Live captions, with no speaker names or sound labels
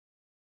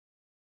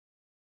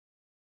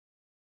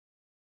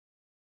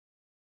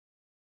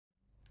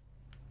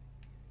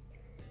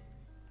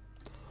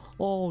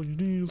All you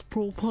need is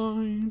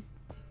propane.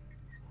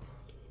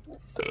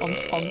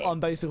 I'm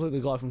basically the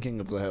guy from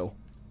King of the Hill.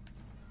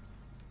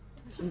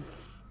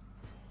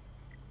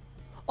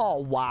 Oh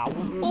wow!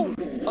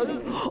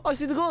 Oh, I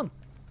see the gun.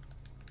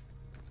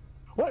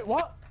 Wait,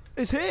 what?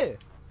 It's here.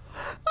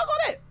 I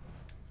got it.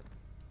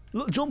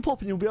 Look, jump up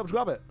and you'll be able to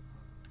grab it.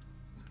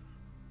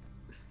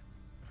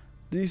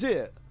 Do you see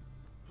it?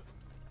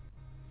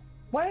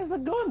 Where's the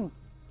gun?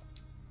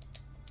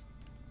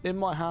 In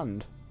my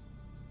hand.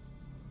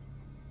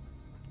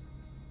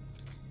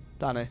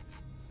 Danny. Okay,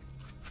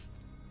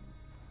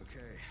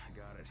 I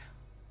got it.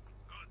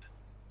 Good.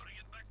 Bring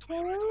it back to me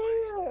right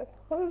away.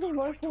 What is the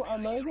rifle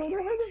ammo?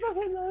 Where the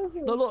fucking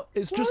rifle? No, look,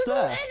 it's just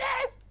there.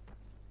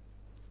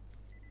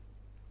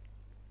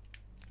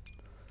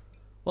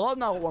 Well, I've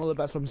now got one of the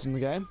best weapons in the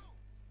game.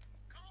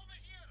 Come over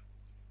here.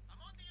 I'm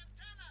on the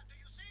antenna. Do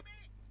you see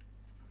me?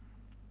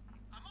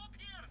 I'm up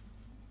here.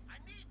 I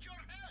need your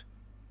help.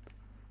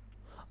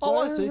 Oh,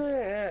 Where I see. is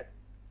it?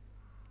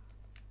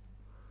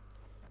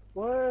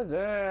 Where is it?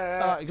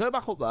 Alright, go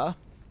back up there.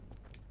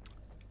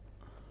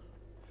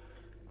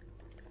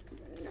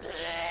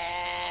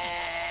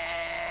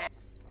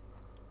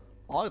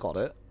 I got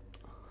it.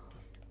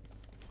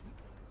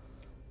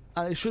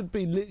 And it should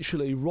be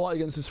literally right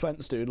against this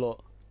fence, dude,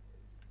 look.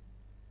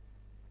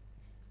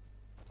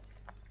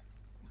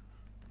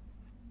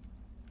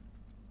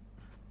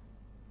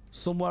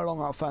 Somewhere along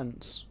that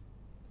fence.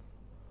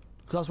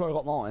 Because that's where I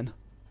got mine.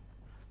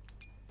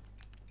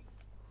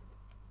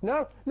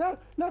 No, no,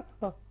 no.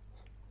 Oh.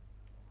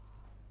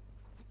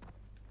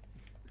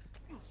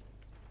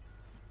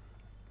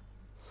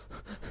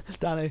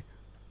 Danny.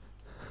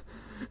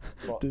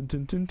 What?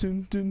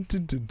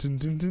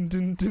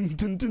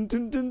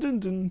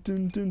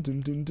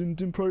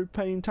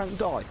 Propane tank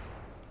die.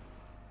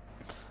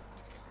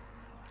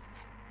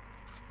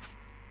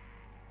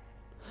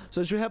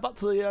 So should we head back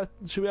to the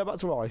should we head back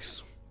to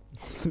Rice?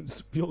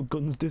 Since your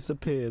gun's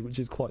disappeared, which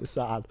is quite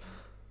sad.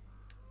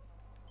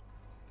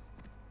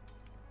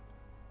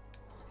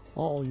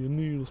 All you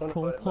need is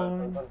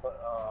propane.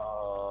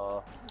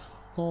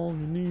 All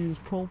you need is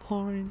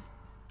propane.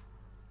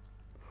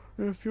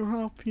 If you're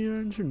happy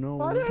and you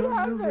know I that don't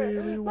have you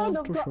really it. want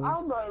I've to got show.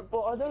 ammo,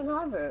 but I don't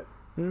have it.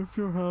 If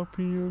you're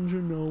happy and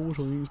you know what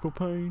I need is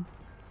propane.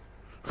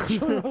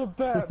 Shut up,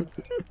 Ben.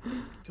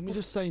 Can we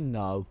just say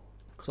no?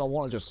 Because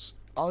I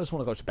just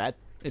want to go to bed.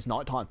 It's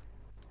night time.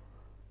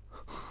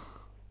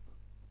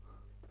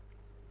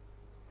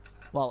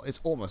 Well, it's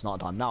almost night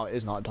time. Now it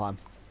is night time.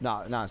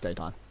 Now it's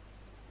daytime.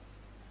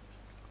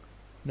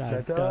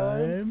 Night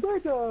time.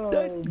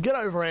 Get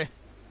over here.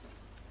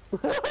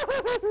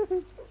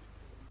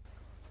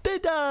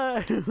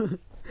 Daytime.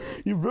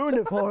 You ruined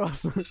it for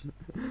us.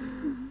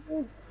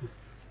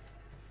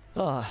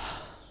 Ah.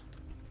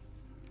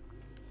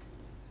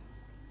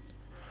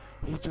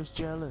 He's just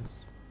jealous,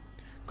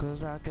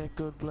 cause I get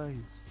good plays.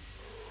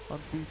 On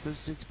FIFA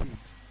 16,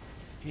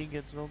 he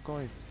gets no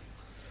coins.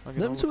 I get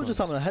Them all two the are just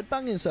coins. having a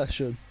headbanging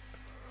session.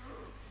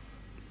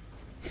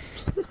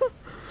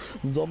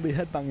 Zombie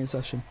headbanging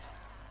session.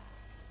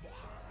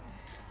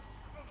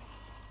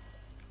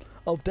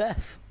 Of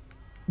death.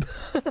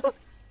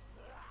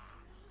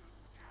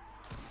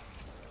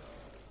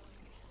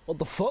 What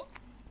the fuck?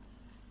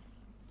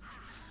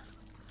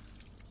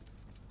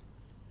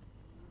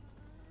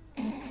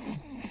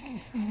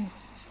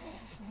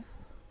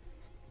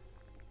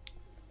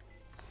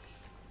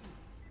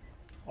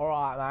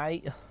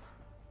 Alright, mate.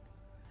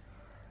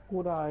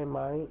 Good eye,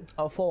 mate.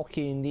 A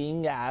fucking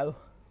dingo.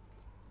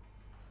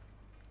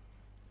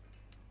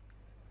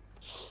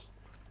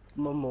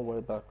 I'm on my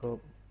way back up.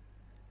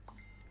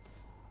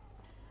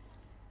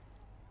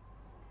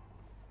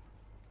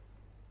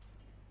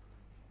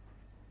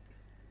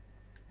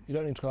 You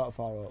don't need to go that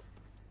far up.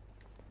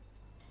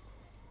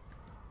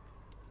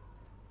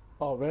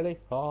 Oh, really?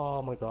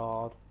 Oh my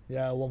god.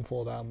 Yeah, one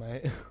floor down,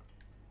 mate.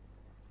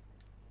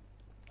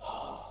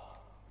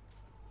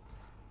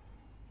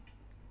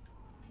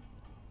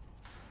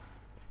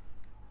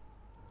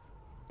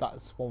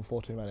 That's one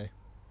floor too many.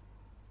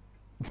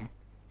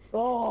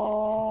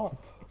 Oh!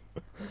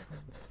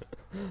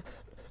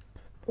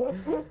 This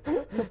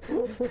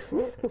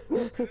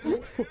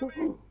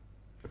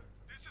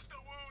is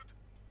the wood.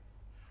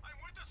 I'm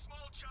with a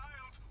small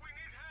child. We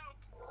need help.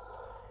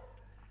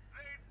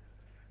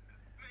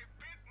 They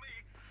bit me.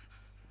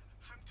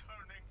 I'm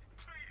turning.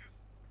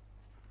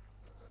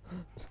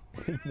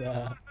 Please. In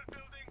there. The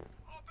building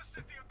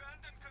opposite the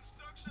abandoned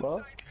construction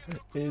What?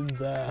 site. In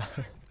there.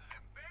 I'm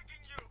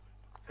begging you.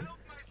 Help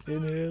my son.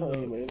 In here, Oh,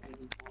 look. mate.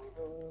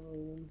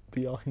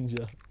 Behind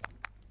you.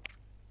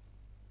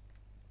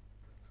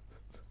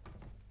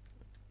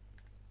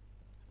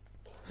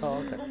 Oh,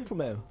 okay. Run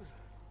from him.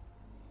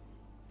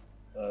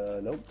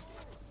 Nope.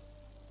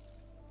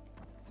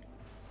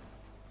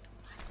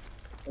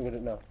 I'm gonna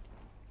no.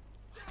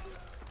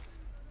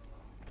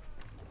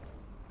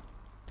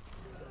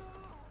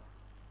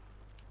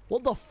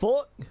 What the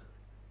fuck?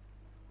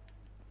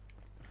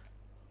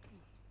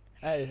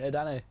 Hey,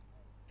 Danny.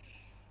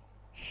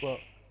 What?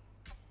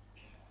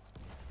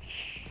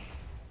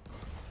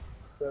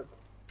 Yep.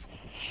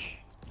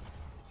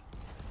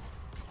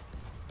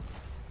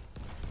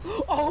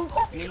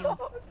 Oh my god!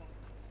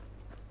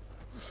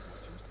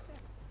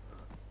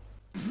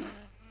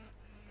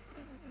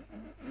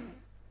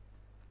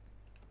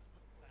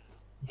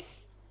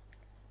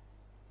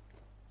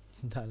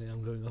 Danny,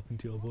 I'm going up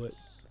into your voice.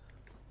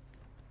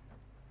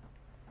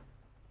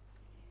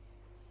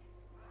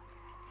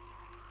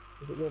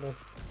 Is it really?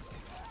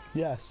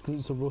 Yes, because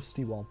it's a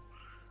rusty one.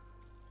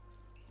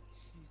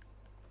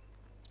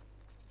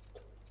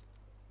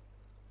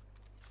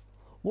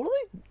 What are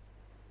they?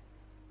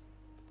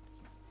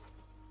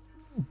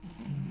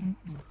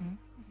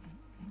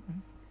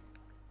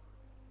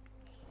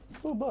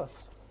 Oh, bus.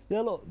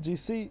 Yeah, look. Do you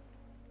see?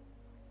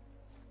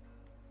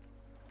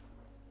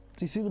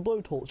 Do you see the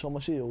blowtorch on my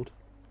shield?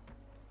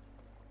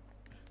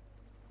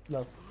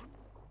 No.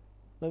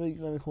 Let me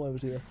come over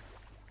to you.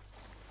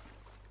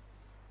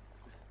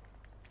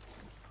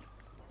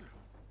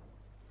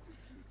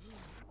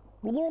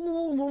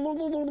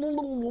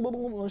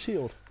 My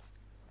shield.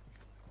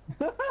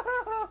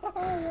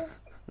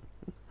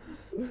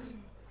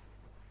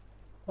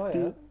 Oh yeah.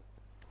 Do-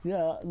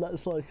 Yeah,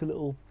 that's like a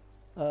little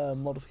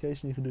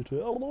modification you can do to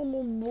it.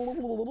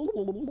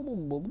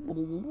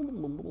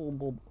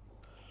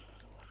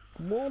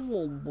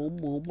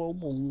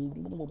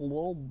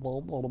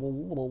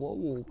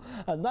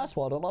 And that's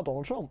why I don't like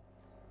Donald Trump.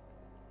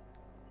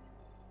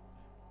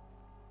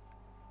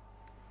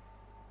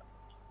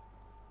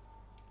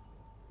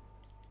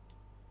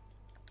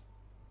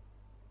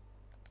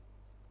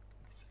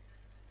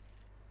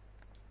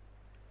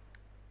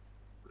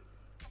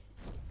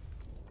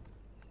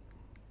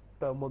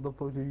 That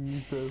motherfucker you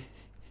said.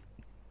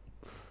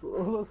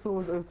 Oh, that's so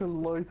much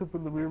everything light up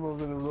in the room. I was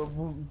gonna rub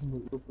what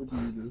the fuck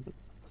you do?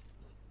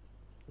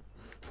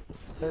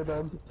 Hey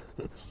man.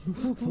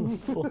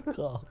 Fuck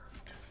off.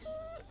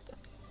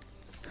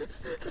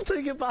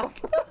 Take it back.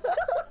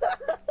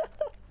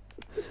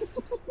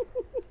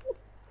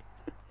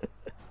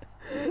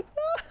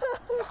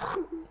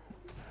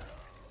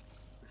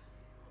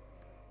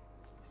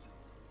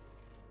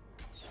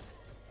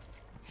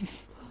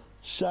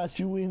 Shot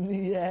you in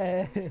the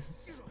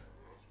ass.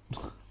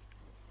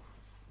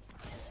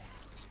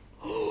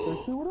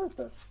 What is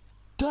that?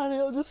 Danny,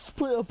 I just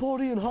split a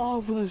body in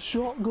half with a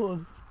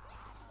shotgun.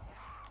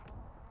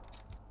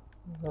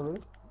 Oh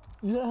really?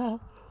 Yeah.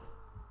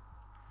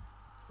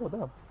 Oh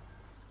damn.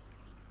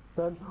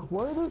 Dan,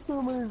 why are there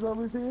so many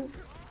zombies here?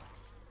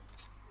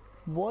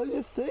 What do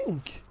you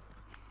think?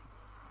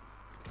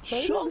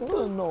 I don't know.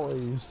 Shotgun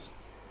noise.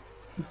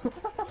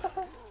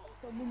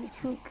 I'm in the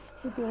truck.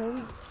 What the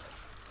hell?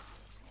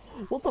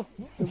 What the f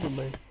is it,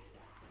 mate?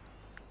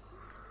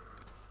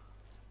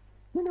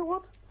 You know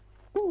what?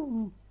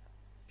 Boom!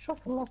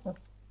 Shakalaka.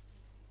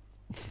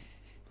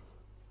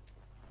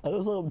 I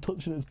looks like I'm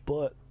touching its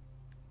butt.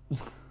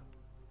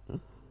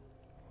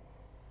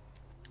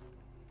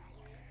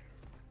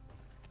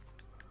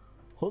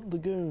 Hunt the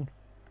goon.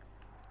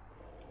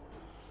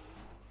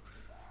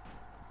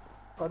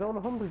 I don't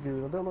want to hunt a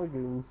goon. I don't like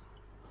goons.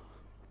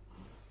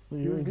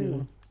 You're a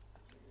goon.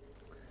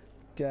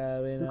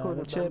 Going Record on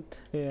a it, chip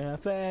in our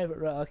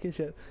favourite rocket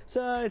ship,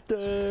 side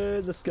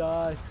through the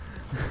sky.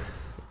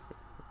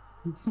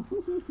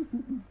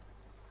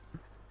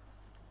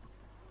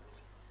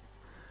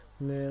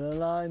 Little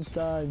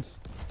Einsteins.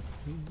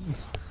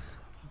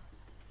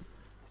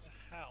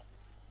 How?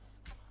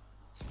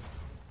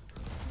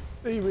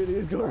 He really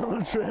is going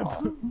on a trip.